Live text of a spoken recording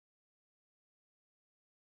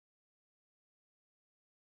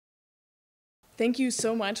Thank you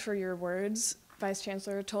so much for your words, Vice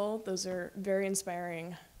Chancellor Toll. Those are very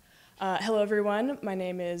inspiring. Hello, everyone. My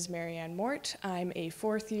name is Marianne Mort. I'm a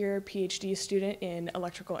fourth-year PhD student in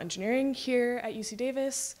electrical engineering here at UC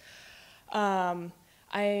Davis.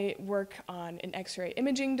 I work on an X-ray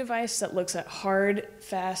imaging device that looks at hard,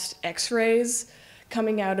 fast X-rays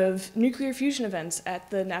coming out of nuclear fusion events at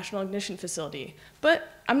the National Ignition Facility. But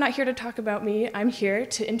I'm not here to talk about me. I'm here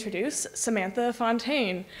to introduce Samantha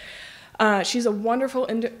Fontaine. She's a wonderful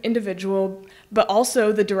individual, but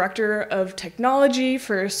also the Director of Technology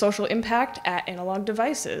for Social Impact at Analog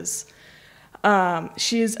Devices.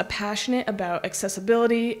 She is passionate about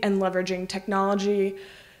accessibility and leveraging technology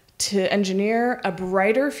to engineer a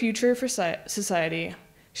brighter future for society.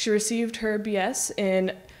 She received her BS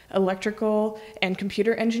in Electrical and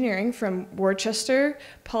Computer Engineering from Worcester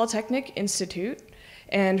Polytechnic Institute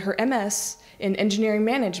and her MS in Engineering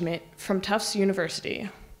Management from Tufts University.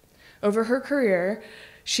 Over her career,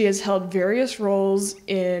 she has held various roles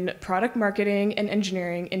in product marketing and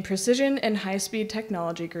engineering in precision and high-speed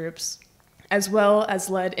technology groups, as well as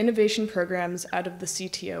led innovation programs out of the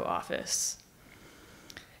CTO office.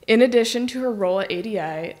 In addition to her role at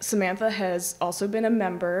ADI, Samantha has also been a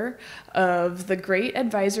member of the Great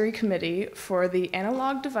Advisory Committee for the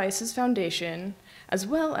Analog Devices Foundation, as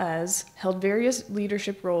well as held various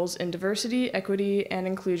leadership roles in diversity, equity, and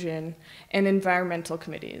inclusion, and environmental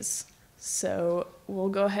committees. So we'll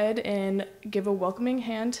go ahead and give a welcoming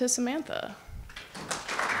hand to Samantha.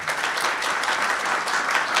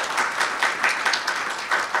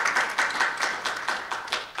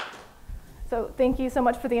 So thank you so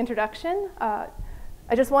much for the introduction. I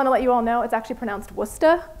just want to let you all know it's actually pronounced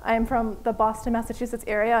Worcester. I am from the Boston, Massachusetts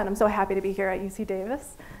area, and I'm so happy to be here at UC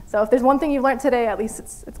Davis. So if there's one thing you've learned today, at least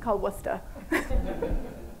it's called Worcester.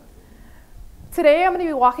 Today I'm going to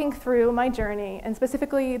be walking through my journey, and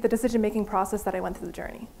specifically the decision-making process that I went through the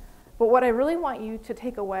journey. But what I really want you to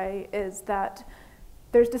take away is that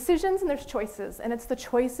there's decisions and there's choices, and it's the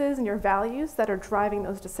choices and your values that are driving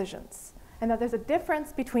those decisions. And that there's a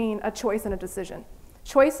difference between a choice and a decision.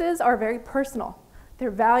 Choices are very personal. They're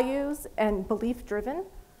values and belief-driven,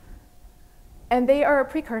 and they are a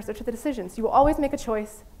precursor to the decisions. You will always make a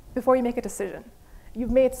choice before you make a decision. You've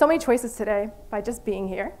made so many choices today by just being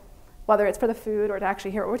here, whether it's for the food or to actually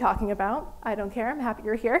hear what we're talking about. I don't care, I'm happy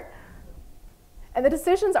you're here. And the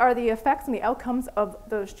decisions are the effects and the outcomes of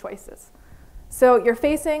those choices. So you're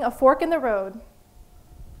facing a fork in the road,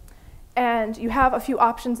 and you have a few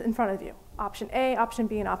options in front of you. Option A, option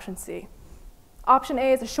B, and option C. Option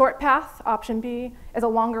A is a short path, option B is a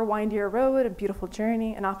longer, windier road, a beautiful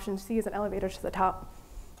journey, and option C is an elevator to the top.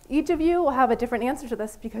 Each of you will have a different answer to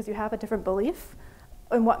this because you have a different belief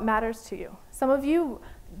in what matters to you. Some of you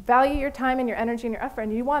value your time and your energy and your effort,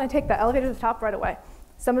 and you want to take that elevator to the top right away.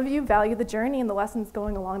 Some of you value the journey and the lessons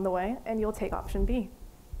going along the way, and you'll take option B.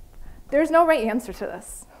 There's no right answer to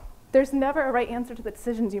this. There's never a right answer to the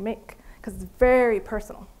decisions you make, because it's very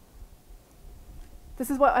personal. This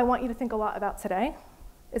is what I want you to think a lot about today,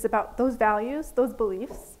 is about those values, those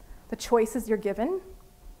beliefs, the choices you're given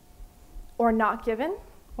or not given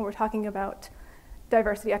when we're talking about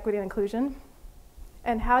diversity, equity, and inclusion.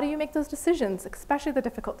 And how do you make those decisions, especially the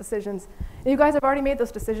difficult decisions? And you guys have already made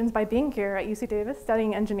those decisions by being here at UC Davis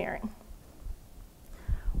studying engineering.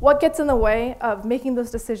 What gets in the way of making those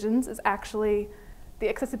decisions is actually the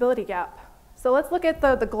accessibility gap. So let's look at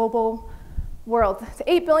the global world. It's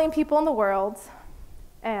 8 billion people in the world,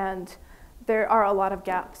 and there are a lot of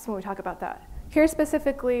gaps when we talk about that. Here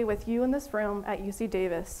specifically with you in this room at UC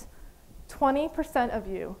Davis, 20% of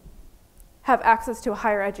you have access to a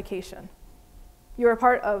higher education. You're a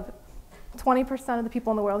part of 20% of the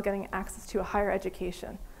people in the world getting access to a higher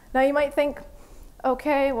education. Now you might think,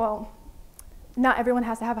 okay, well, not everyone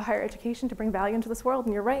has to have a higher education to bring value into this world,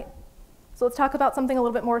 and you're right. So let's talk about something a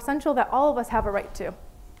little bit more essential that all of us have a right to,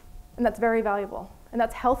 and that's very valuable, and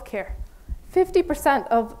that's healthcare. 50%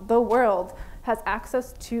 of the world has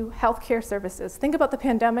access to healthcare services. Think about the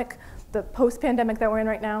pandemic, the post-pandemic that we're in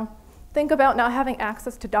right now. Think about not having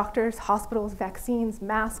access to doctors, hospitals, vaccines,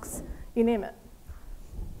 masks, you name it.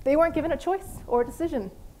 They weren't given a choice or a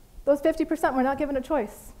decision. Those 50% were not given a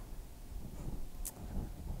choice.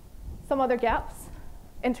 Some other gaps.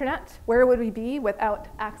 Internet. Where would we be without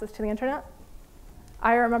access to the internet?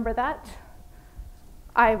 I remember that.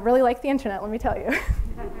 I really like the internet, let me tell you.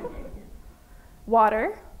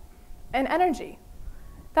 Water and energy.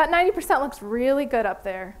 That 90% looks really good up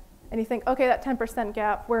there. And you think, okay, that 10%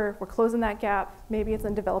 gap, we're closing that gap. Maybe it's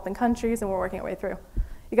in developing countries and we're working our way through.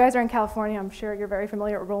 You guys are in California, I'm sure you're very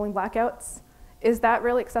familiar with rolling blackouts. Is that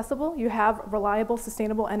really accessible? You have reliable,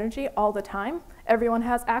 sustainable energy all the time. Everyone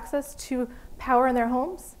has access to power in their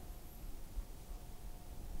homes.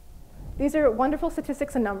 These are wonderful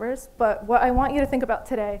statistics and numbers, but what I want you to think about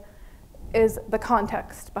today is the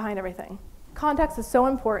context behind everything. Context is so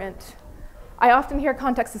important. I often hear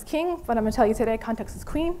context is king, but I'm going to tell you today, context is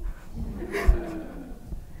queen.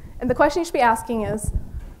 And the question you should be asking is,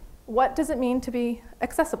 what does it mean to be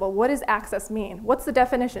accessible? What does access mean? What's the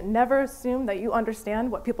definition? Never assume that you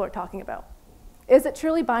understand what people are talking about. Is it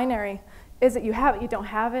truly binary? Is it you have it, you don't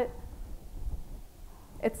have it?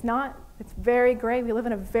 It's not. It's very gray. We live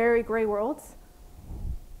in a very gray world.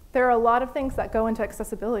 There are a lot of things that go into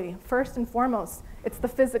accessibility. First and foremost, it's the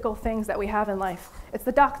physical things that we have in life. It's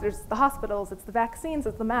the doctors, the hospitals, it's the vaccines,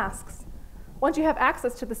 it's the masks. Once you have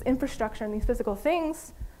access to this infrastructure and these physical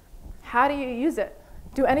things, how do you use it?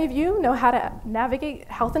 Do any of you know how to navigate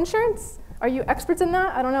health insurance? Are you experts in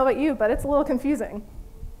that? I don't know about you, but it's a little confusing.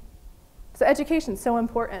 So education is so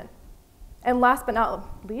important. And last but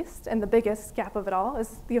not least, and the biggest gap of it all,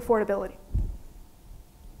 is the affordability.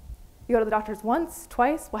 You go to the doctors once,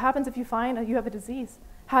 twice. What happens if you find you have a disease?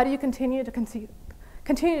 How do you continue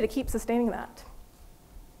to keep sustaining that?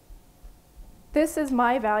 This is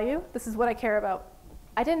my value. This is what I care about.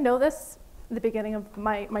 I didn't know this at the beginning of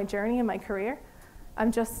my journey and my career.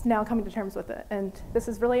 I'm just now coming to terms with it. And this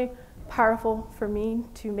is really powerful for me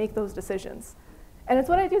to make those decisions. And it's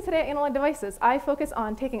what I do today at Analog Devices. I focus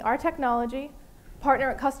on taking our technology, partner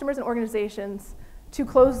with customers and organizations to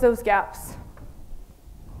close those gaps.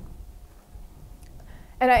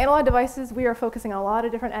 And at Analog Devices, we are focusing on a lot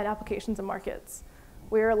of different end applications and markets.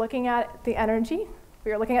 We are looking at the energy.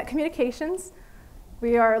 We are looking at communications.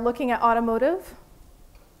 We are looking at automotive.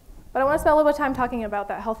 But I want to spend a little bit of time talking about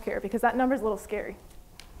that healthcare because that number is a little scary.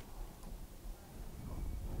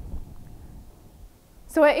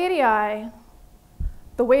 So at ADI,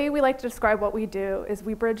 the way we like to describe what we do is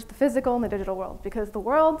we bridge the physical and the digital world because the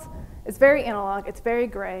world is very analog, it's very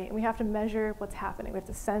gray, and we have to measure what's happening. We have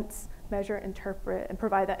to sense, measure, interpret, and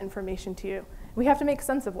provide that information to you. We have to make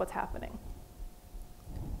sense of what's happening.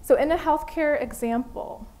 So in a healthcare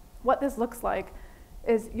example, what this looks like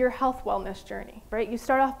is your health wellness journey, right? You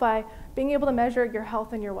start off by being able to measure your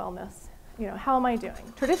health and your wellness. You know, how am I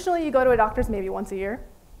doing? Traditionally, you go to a doctor's maybe once a year.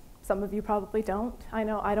 Some of you probably don't. I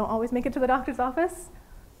know I don't always make it to the doctor's office.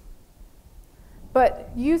 But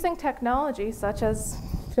using technology such as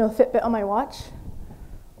Fitbit on my watch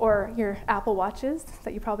or your Apple Watches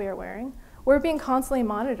that you probably are wearing, we're being constantly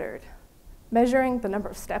monitored, measuring the number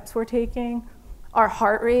of steps we're taking, our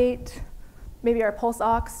heart rate, maybe our pulse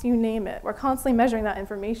ox, you name it. We're constantly measuring that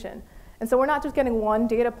information. And so we're not just getting one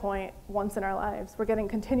data point once in our lives. We're getting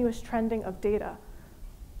continuous trending of data.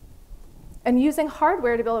 And using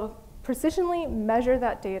hardware to be able to precisionally measure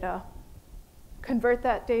that data, convert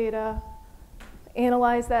that data,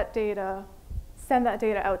 analyze that data, send that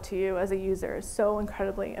data out to you as a user is so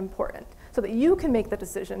incredibly important so that you can make the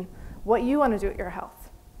decision what you want to do with your health.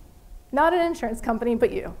 Not an insurance company,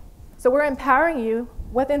 but you. So we're empowering you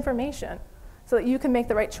with information so that you can make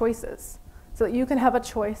the right choices, so that you can have a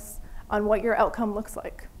choice on what your outcome looks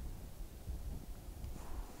like.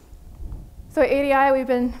 So at ADI, we've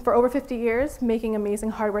been, for over 50 years, making amazing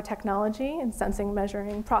hardware technology and sensing,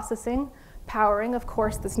 measuring, processing, powering. Of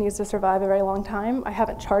course, this needs to survive a very long time. I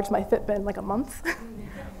haven't charged my Fitbit in like a month.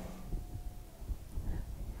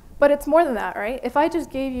 But it's more than that, right? If I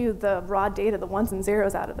just gave you the raw data, the ones and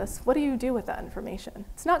zeros out of this, what do you do with that information?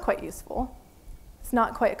 It's not quite useful. It's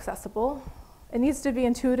not quite accessible. It needs to be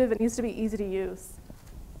intuitive. It needs to be easy to use.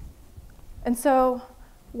 And so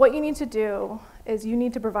what you need to do is you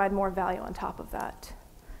need to provide more value on top of that.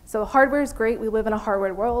 So hardware is great. We live in a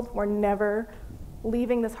hardware world. We're never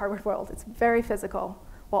leaving this hardware world. It's very physical.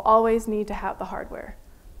 We'll always need to have the hardware.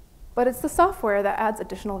 But it's the software that adds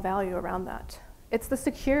additional value around that. It's the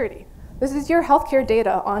security. This is your healthcare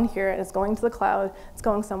data on here. It's going to the cloud. It's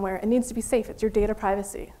going somewhere. It needs to be safe. It's your data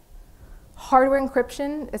privacy. Hardware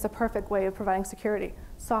encryption is a perfect way of providing security.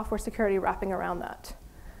 Software security wrapping around that.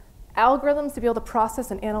 Algorithms to be able to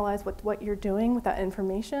process and analyze what you're doing with that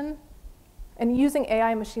information. And using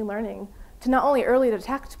AI and machine learning to not only early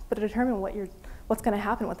detect, but to determine what's going to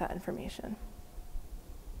happen with that information.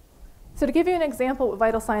 So to give you an example with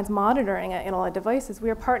vital signs monitoring at Analog Devices, we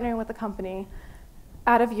are partnering with a company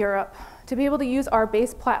out of Europe to be able to use our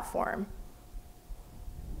base platform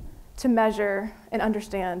to measure and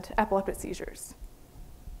understand epileptic seizures.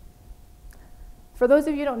 For those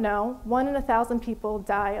of you who don't know, 1 in 1,000 people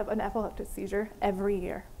die of an epileptic seizure every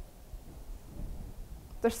year.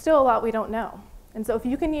 There's still a lot we don't know. And so if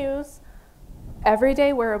you can use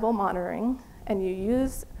everyday wearable monitoring and you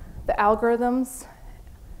use the algorithms,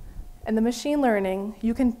 and the machine learning,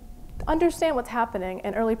 you can understand what's happening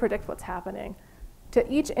and early predict what's happening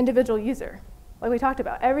to each individual user. Like we talked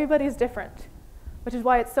about, everybody's different, which is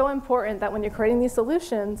why it's so important that when you're creating these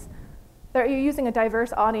solutions, that you're using a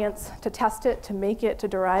diverse audience to test it, to make it, to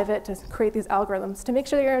derive it, to create these algorithms, to make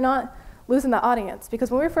sure that you're not losing the audience. Because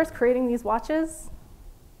when we were first creating these watches,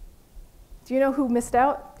 do you know who missed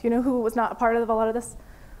out? Do you know who was not a part of a lot of this?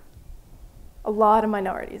 A lot of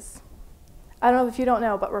minorities. I don't know if you don't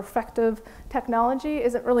know, but reflective technology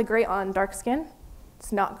isn't really great on dark skin.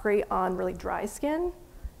 It's not great on really dry skin.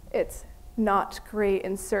 It's not great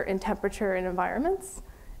in certain temperature and environments.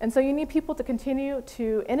 And so you need people to continue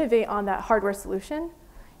to innovate on that hardware solution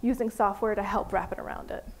using software to help wrap it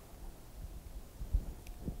around it.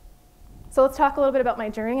 So let's talk a little bit about my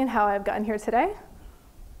journey and how I've gotten here today.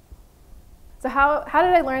 So how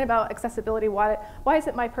did I learn about accessibility? Why is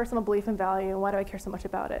it my personal belief and value, and why do I care so much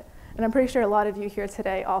about it? And I'm pretty sure a lot of you here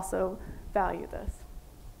today also value this.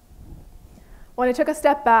 When I took a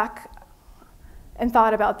step back and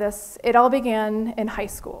thought about this, it all began in high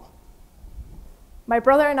school. My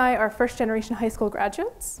brother and I are first-generation high school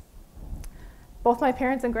graduates. Both my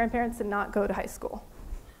parents and grandparents did not go to high school.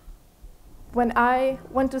 When I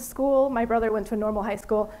went to school, my brother went to a normal high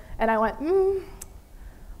school, and I went,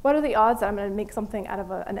 what are the odds that I'm going to make something out of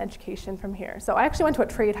an education from here? So I actually went to a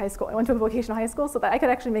trade high school. I went to a vocational high school so that I could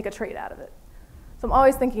actually make a trade out of it. So I'm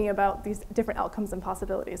always thinking about these different outcomes and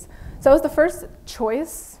possibilities. So it was the first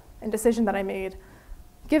choice and decision that I made.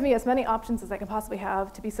 Give me as many options as I can possibly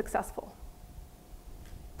have to be successful.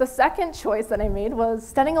 The second choice that I made was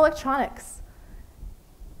studying electronics.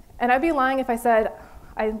 And I'd be lying if I said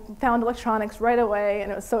I found electronics right away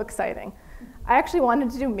and it was so exciting. I actually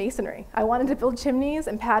wanted to do masonry. I wanted to build chimneys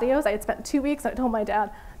and patios. I had spent 2 weeks and I told my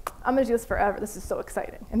dad, I'm going to do this forever. This is so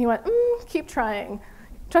exciting. And he went, keep trying.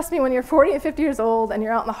 Trust me, when you're 40 and 50 years old and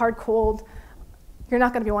you're out in the hard cold, you're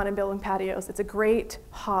not going to be wanting building patios. It's a great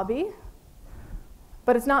hobby,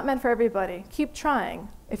 but it's not meant for everybody. Keep trying.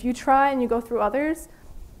 If you try and you go through others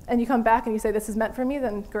and you come back and you say, this is meant for me,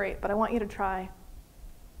 then great, but I want you to try.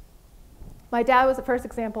 My dad was the first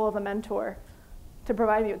example of a mentor to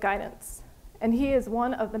provide me with guidance. And he is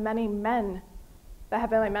one of the many men that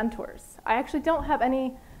have been my mentors. I actually don't have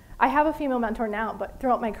any, I have a female mentor now, but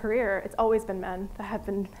throughout my career, it's always been men that have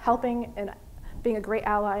been helping and being a great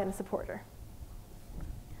ally and a supporter.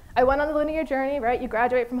 I went on the linear journey, right? You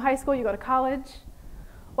graduate from high school, you go to college.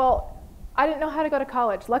 Well, I didn't know how to go to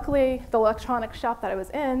college. Luckily, the electronics shop that I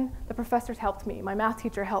was in, the professors helped me. My math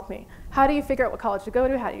teacher helped me. How do you figure out what college to go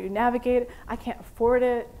to? How do you navigate? I can't afford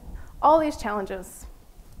it. All these challenges.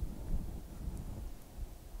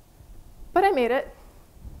 But I made it.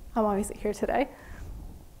 I'm obviously here today.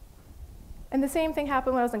 And the same thing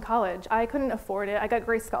happened when I was in college. I couldn't afford it. I got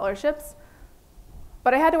great scholarships,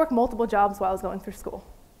 but I had to work multiple jobs while I was going through school.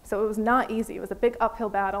 So it was not easy. It was a big uphill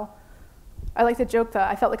battle. I like to joke that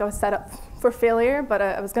I felt like I was set up for failure, but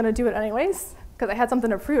I was going to do it anyways because I had something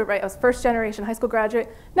to prove, right? I was first-generation high school graduate,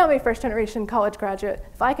 now I'm a first-generation college graduate.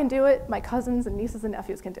 If I can do it, my cousins and nieces and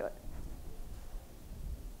nephews can do it.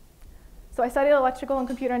 So I studied electrical and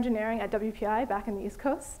computer engineering at WPI back in the East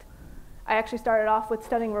Coast. I actually started off with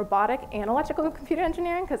studying robotic and electrical and computer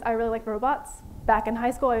engineering because I really like robots. Back in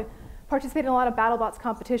high school, I participated in a lot of BattleBots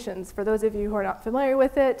competitions. For those of you who are not familiar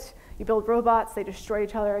with it, you build robots, they destroy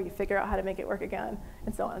each other, you figure out how to make it work again,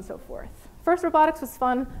 and so on and so forth. First, robotics was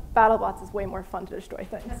fun. BattleBots is way more fun to destroy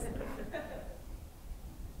things.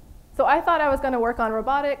 So I thought I was going to work on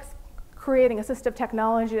robotics, creating assistive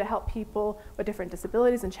technology to help people with different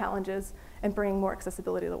disabilities and challenges and bring more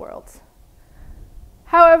accessibility to the world.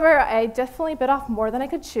 However, I definitely bit off more than I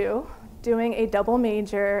could chew. Doing a double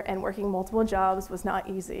major and working multiple jobs was not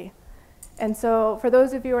easy. And so for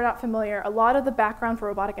those of you who are not familiar, a lot of the background for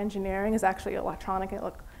robotic engineering is actually electronic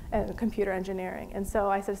and computer engineering. And so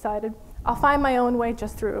I decided I'll find my own way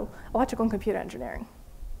just through electrical and computer engineering.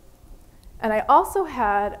 And I also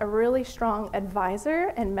had a really strong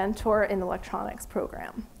advisor and mentor in the electronics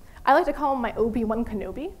program. I like to call him my Obi-Wan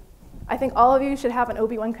Kenobi. I think all of you should have an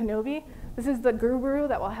Obi-Wan Kenobi. This is the guru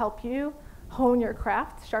that will help you hone your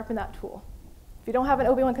craft, sharpen that tool. If you don't have an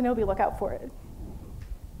Obi-Wan Kenobi, look out for it.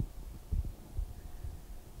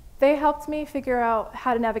 They helped me figure out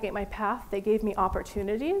how to navigate my path. They gave me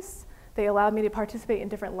opportunities. They allowed me to participate in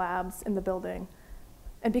different labs in the building.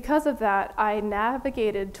 And because of that, I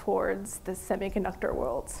navigated towards the semiconductor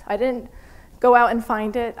world. I didn't go out and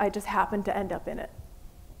find it. I just happened to end up in it.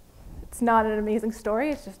 It's not an amazing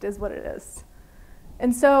story. It just is what it is.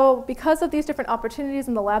 And so because of these different opportunities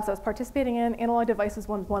in the labs I was participating in, Analog Devices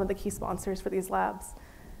was one of the key sponsors for these labs.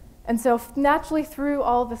 And so naturally through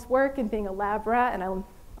all this work and being a lab rat, and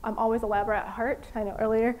I'm always a lab rat at heart, I know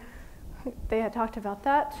earlier they had talked about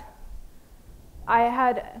that, I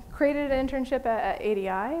had created an internship at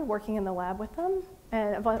ADI, working in the lab with them,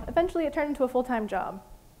 and eventually it turned into a full-time job.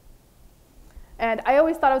 And I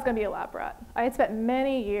always thought I was going to be a lab rat. I had spent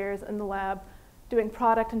many years in the lab doing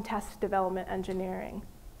product and test development engineering.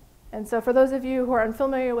 And so for those of you who are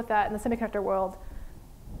unfamiliar with that in the semiconductor world,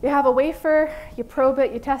 you have a wafer, you probe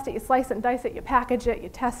it, you test it, you slice it and dice it, you package it, you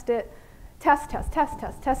test it, test, test, test,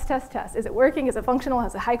 test, test, test, test. Is it working? Is it functional?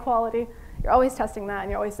 Has it high quality? You're always testing that, and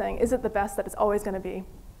you're always saying, is it the best that it's always going to be?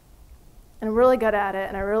 And I'm really good at it,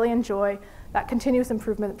 and I really enjoy that continuous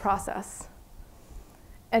improvement process.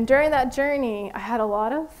 And during that journey, I had a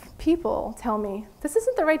lot of people tell me, this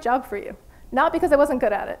isn't the right job for you. Not because I wasn't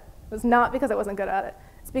good at it. It was not because I wasn't good at it.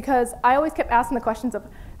 It's because I always kept asking the questions of,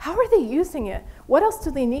 how are they using it? What else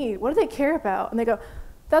do they need? What do they care about? And they go,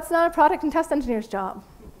 that's not a product and test engineer's job.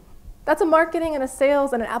 That's a marketing and a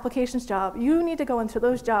sales and an applications job. You need to go into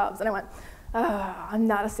those jobs. And I went, oh, I'm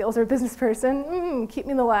not a sales or a business person. Keep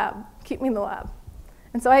me in the lab. Keep me in the lab.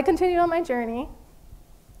 And so I continued on my journey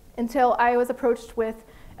until I was approached with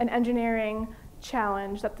an engineering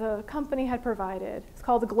challenge that the company had provided. It's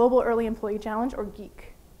called the Global Early Employee Challenge, or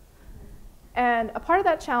GEEK. And a part of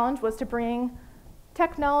that challenge was to bring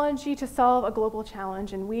technology to solve a global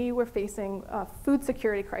challenge, and we were facing a food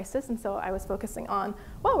security crisis, and so I was focusing on,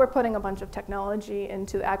 well, we're putting a bunch of technology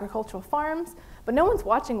into agricultural farms, but no one's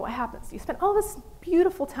watching what happens. You spend all this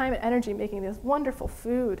beautiful time and energy making this wonderful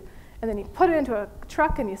food, and then you put it into a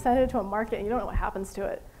truck and you send it to a market and you don't know what happens to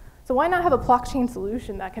it. So why not have a blockchain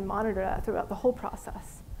solution that can monitor that throughout the whole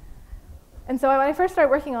process? And so when I first started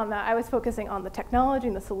working on that, I was focusing on the technology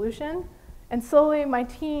and the solution. And slowly my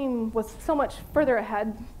team was so much further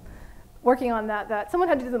ahead working on that, that someone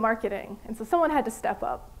had to do the marketing. And so someone had to step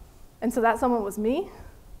up. And so that someone was me.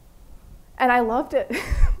 And I loved it.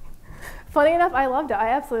 Funny enough, I loved it. I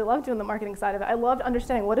absolutely loved doing the marketing side of it. I loved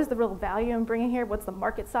understanding what is the real value I'm bringing here, what's the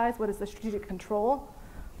market size, what is the strategic control.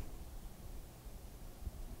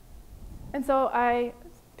 And so I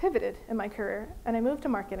pivoted in my career, and I moved to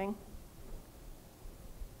marketing.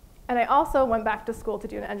 And I also went back to school to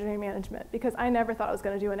do an engineering management, because I never thought I was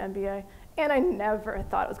going to do an MBA, and I never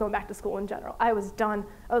thought I was going back to school in general. I was done.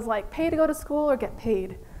 I was like, pay to go to school or get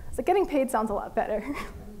paid. So getting paid sounds a lot better.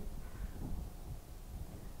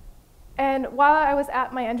 And while I was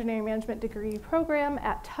at my engineering management degree program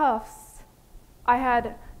at Tufts, I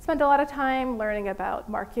had spent a lot of time learning about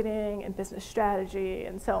marketing and business strategy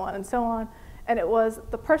and so on and so on. And it was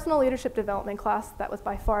the personal leadership development class that was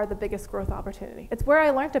by far the biggest growth opportunity. It's where I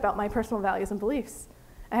learned about my personal values and beliefs.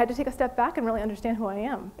 I had to take a step back and really understand who I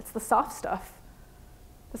am. It's the soft stuff.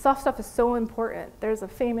 The soft stuff is so important. There's a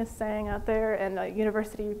famous saying out there in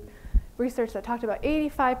university research that talked about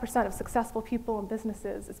 85% of successful people in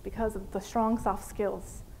businesses is because of the strong soft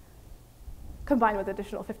skills combined with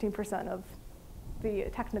additional 15% of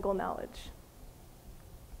the technical knowledge.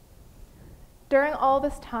 During all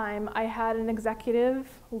this time, I had an executive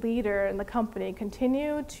leader in the company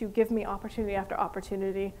continue to give me opportunity after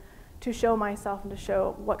opportunity to show myself and to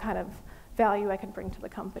show what kind of value I could bring to the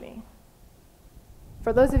company.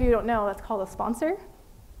 For those of you who don't know, that's called a sponsor. It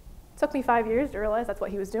took me 5 years to realize that's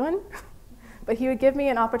what he was doing. But he would give me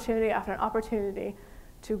an opportunity after an opportunity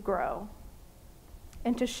to grow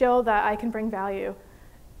and to show that I can bring value.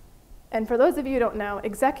 And for those of you who don't know,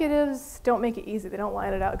 executives don't make it easy. They don't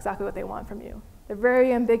line it out exactly what they want from you. They're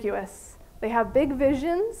very ambiguous. They have big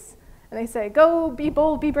visions, and they say, go, be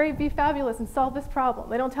bold, be brave, be fabulous, and solve this problem.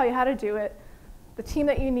 They don't tell you how to do it, the team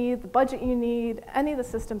that you need, the budget you need, any of the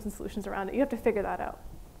systems and solutions around it. You have to figure that out.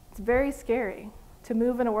 It's very scary to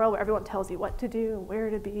move in a world where everyone tells you what to do, where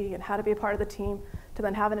to be, and how to be a part of the team, to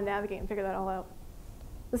then having to navigate and figure that all out.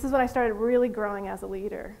 This is when I started really growing as a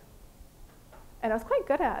leader. And I was quite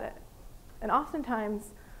good at it. And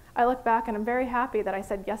oftentimes, I look back and I'm very happy that I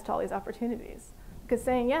said yes to all these opportunities. Because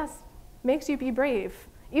saying yes makes you be brave,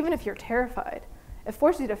 even if you're terrified. It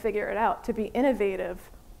forces you to figure it out, to be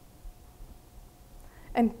innovative.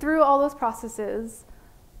 And through all those processes,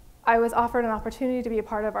 I was offered an opportunity to be a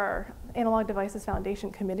part of our Analog Devices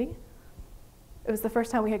Foundation committee. It was the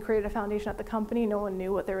first time we had created a foundation at the company. No one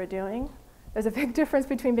knew what they were doing. There's a big difference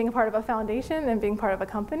between being a part of a foundation and being part of a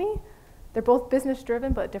company. They're both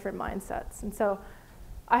business-driven, but different mindsets. And so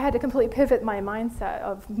I had to completely pivot my mindset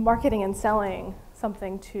of marketing and selling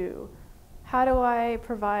something to how do I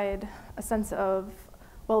provide a sense of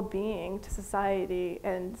well-being to society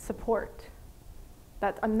and support.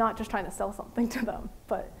 That I'm not just trying to sell something to them,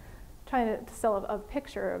 but trying to sell a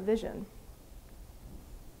picture, a vision.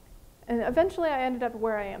 And eventually I ended up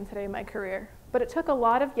where I am today in my career. But it took a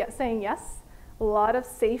lot of saying yes, a lot of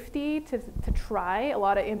safety to try, a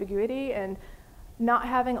lot of ambiguity, and not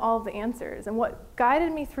having all of the answers. And what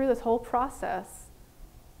guided me through this whole process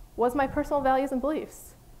was my personal values and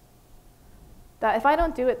beliefs. That if I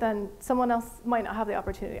don't do it, then someone else might not have the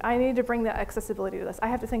opportunity. I need to bring that accessibility to this. I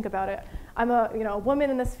have to think about it. I'm a woman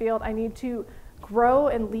in this field. I need to grow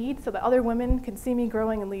and lead so that other women can see me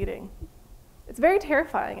growing and leading. It's very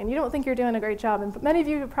terrifying, and you don't think you're doing a great job. And many of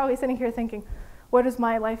you are probably sitting here thinking, what is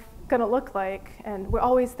my life going to look like? And we're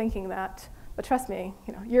always thinking that. But trust me,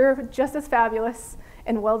 you're just as fabulous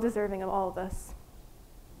and well-deserving of all of this.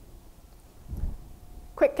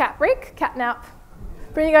 Quick cat break, cat nap.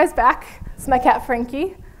 Bring you guys back. It's my cat,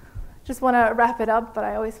 Frankie. Just want to wrap it up, but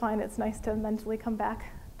I always find it's nice to mentally come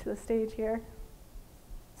back to the stage here.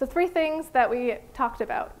 So 3 things that we talked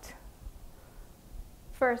about.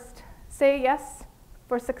 First, say yes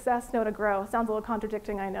for success, no to grow. Sounds a little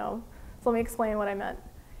contradicting, I know. So let me explain what I meant.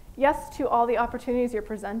 Yes to all the opportunities you're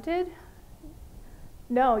presented.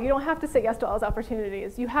 No, you don't have to say yes to all those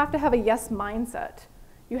opportunities. You have to have a yes mindset.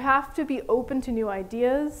 You have to be open to new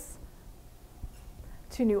ideas,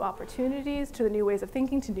 to new opportunities, to the new ways of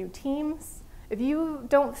thinking, to new teams. If you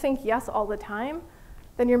don't think yes all the time,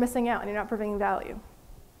 then you're missing out and you're not providing value.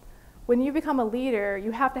 When you become a leader,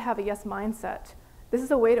 you have to have a yes mindset. This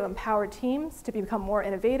is a way to empower teams to become more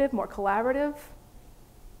innovative, more collaborative.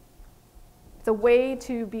 It's a way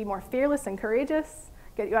to be more fearless and courageous,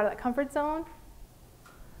 get you out of that comfort zone.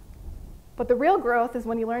 But the real growth is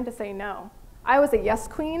when you learn to say no. I was a yes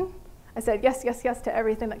queen. I said yes, yes, yes to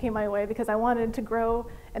everything that came my way because I wanted to grow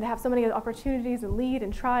and to have so many opportunities and lead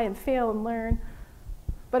and try and fail and learn.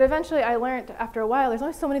 But eventually I learned after a while, there's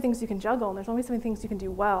only so many things you can juggle and there's only so many things you can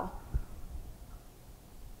do well.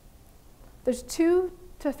 There's 2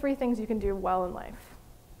 to 3 things you can do well in life.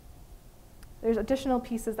 There's additional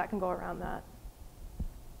pieces that can go around that.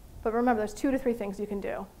 But remember, there's 2 to 3 things you can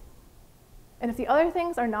do. And if the other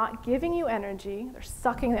things are not giving you energy, they're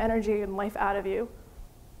sucking the energy and life out of you,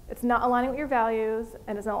 it's not aligning with your values,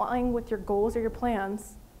 and it's not aligning with your goals or your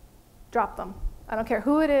plans, drop them. I don't care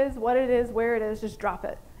who it is, what it is, where it is, just drop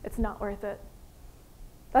it. It's not worth it.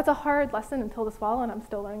 That's a hard lesson until this fall, and I'm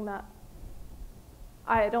still learning that.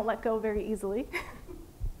 I don't let go very easily.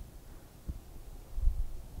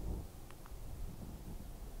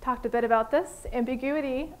 Talked a bit about this.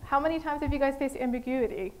 Ambiguity. How many times have you guys faced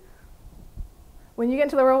ambiguity? When you get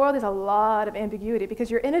into the real world, there's a lot of ambiguity because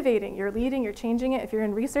you're innovating, you're leading, you're changing it. If you're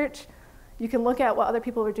in research, you can look at what other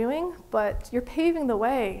people are doing, but you're paving the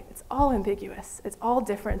way. It's all ambiguous. It's all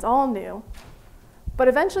different. It's all new. But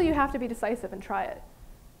eventually, you have to be decisive and try it.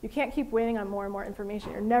 You can't keep waiting on more and more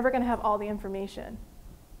information. You're never going to have all the information.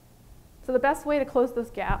 So the best way to close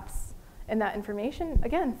those gaps in that information,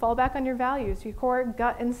 again, fall back on your values, your core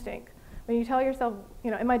gut instinct. When you tell yourself,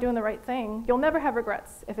 am I doing the right thing? You'll never have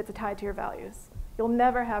regrets if it's tied to your values. You'll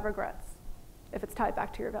never have regrets if it's tied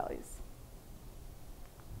back to your values.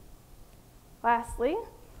 Lastly,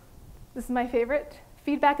 this is my favorite,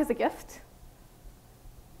 feedback is a gift.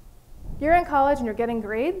 You're in college and you're getting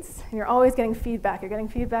grades, and you're always getting feedback. You're getting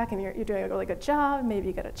feedback and you're doing a really good job. Maybe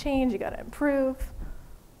you got to change, you got to improve.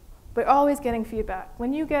 But you're always getting feedback.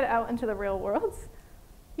 When you get out into the real world,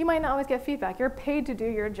 you might not always get feedback. You're paid to do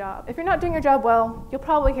your job. If you're not doing your job well, you'll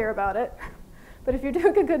probably hear about it. But if you're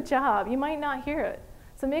doing a good job, you might not hear it.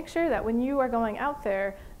 So make sure that when you are going out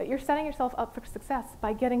there, that you're setting yourself up for success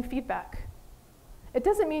by getting feedback. It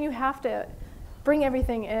doesn't mean you have to bring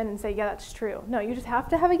everything in and say, yeah, that's true. No, you just have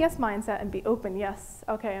to have a yes mindset and be open. Yes,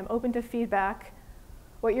 okay, I'm open to feedback.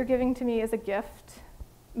 What you're giving to me is a gift.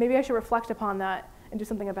 Maybe I should reflect upon that and do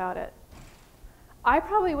something about it. I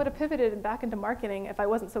probably would have pivoted back into marketing if I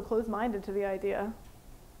wasn't so closed-minded to the idea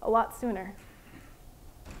a lot sooner.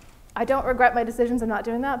 I don't regret my decisions of not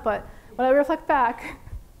doing that, but when I reflect back,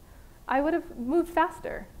 I would have moved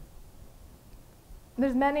faster.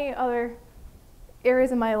 There's many other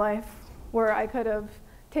areas in my life where I could have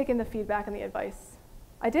taken the feedback and the advice.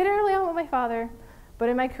 I did early on with my father, but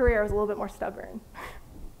in my career I was a little bit more stubborn.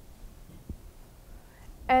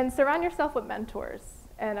 And surround yourself with mentors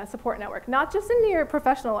and a support network, not just in your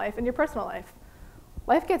professional life, in your personal life.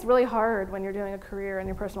 Life gets really hard when you're doing a career in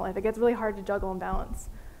your personal life. It gets really hard to juggle and balance.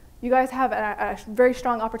 You guys have a very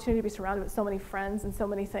strong opportunity to be surrounded with so many friends and so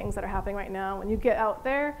many things that are happening right now. When you get out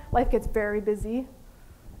there, life gets very busy,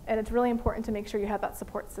 and it's really important to make sure you have that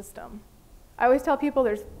support system. I always tell people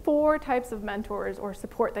there's 4 types of mentors or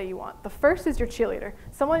support that you want. The first is your cheerleader,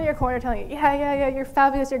 someone in your corner telling you, yeah, you're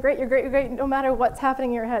fabulous, you're great, no matter what's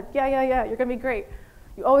happening in your head. Yeah, you're gonna be great.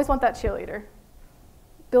 You always want that cheerleader.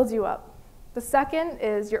 Builds you up. The second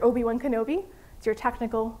is your Obi-Wan Kenobi. It's your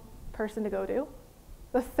technical person to go to.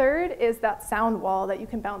 The third is that sound wall that you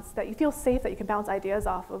can bounce, that you feel safe, that you can bounce ideas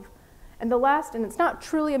off of. And the last, and it's not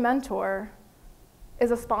truly a mentor,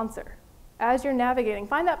 is a sponsor. As you're navigating,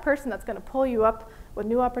 find that person that's going to pull you up with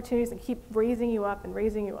new opportunities and keep raising you up and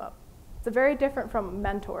raising you up. It's very different from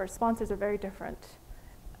mentors. Sponsors are very different.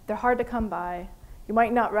 They're hard to come by. You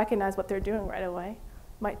might not recognize what they're doing right away.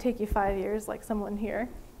 It might take you 5 years, like someone here,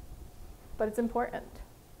 but it's important.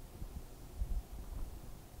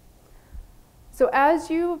 So as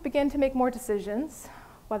you begin to make more decisions,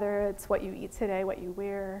 whether it's what you eat today, what you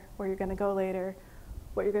wear, where you're going to go later,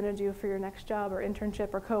 what you're going to do for your next job or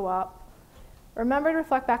internship or co-op, remember to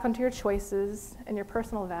reflect back onto your choices and your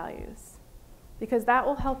personal values, because that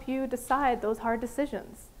will help you decide those hard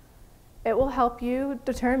decisions. It will help you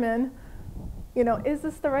determine, is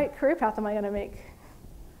this the right career path am I going to make?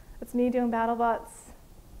 It's me doing BattleBots.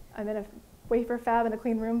 I'm in a wafer fab in a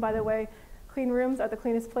clean room, by the way. Clean rooms are the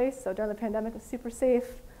cleanest place, so during the pandemic, it's super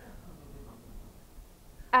safe.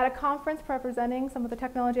 At a conference representing some of the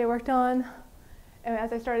technology I worked on, and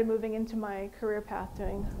as I started moving into my career path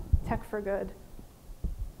doing tech for good.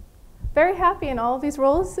 Very happy in all of these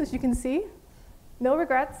roles, as you can see. No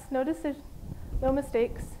regrets, no decisions, no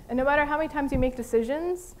mistakes. And no matter how many times you make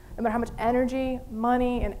decisions, no matter how much energy,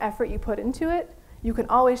 money, and effort you put into it, you can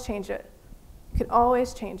always change it. You can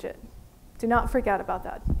always change it. Do not forget about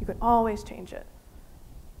that. You can always change it.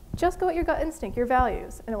 Just go with your gut instinct, your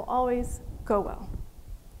values, and it will always go well.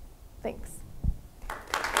 Thanks.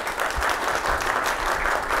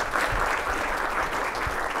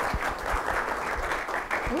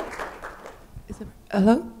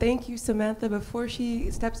 Hello, thank you, Samantha. Before she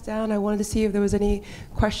steps down, I wanted to see if there was any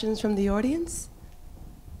questions from the audience.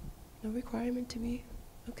 No requirement to be,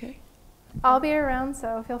 okay. I'll be around,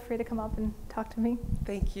 so feel free to come up and talk to me.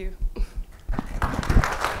 Thank you.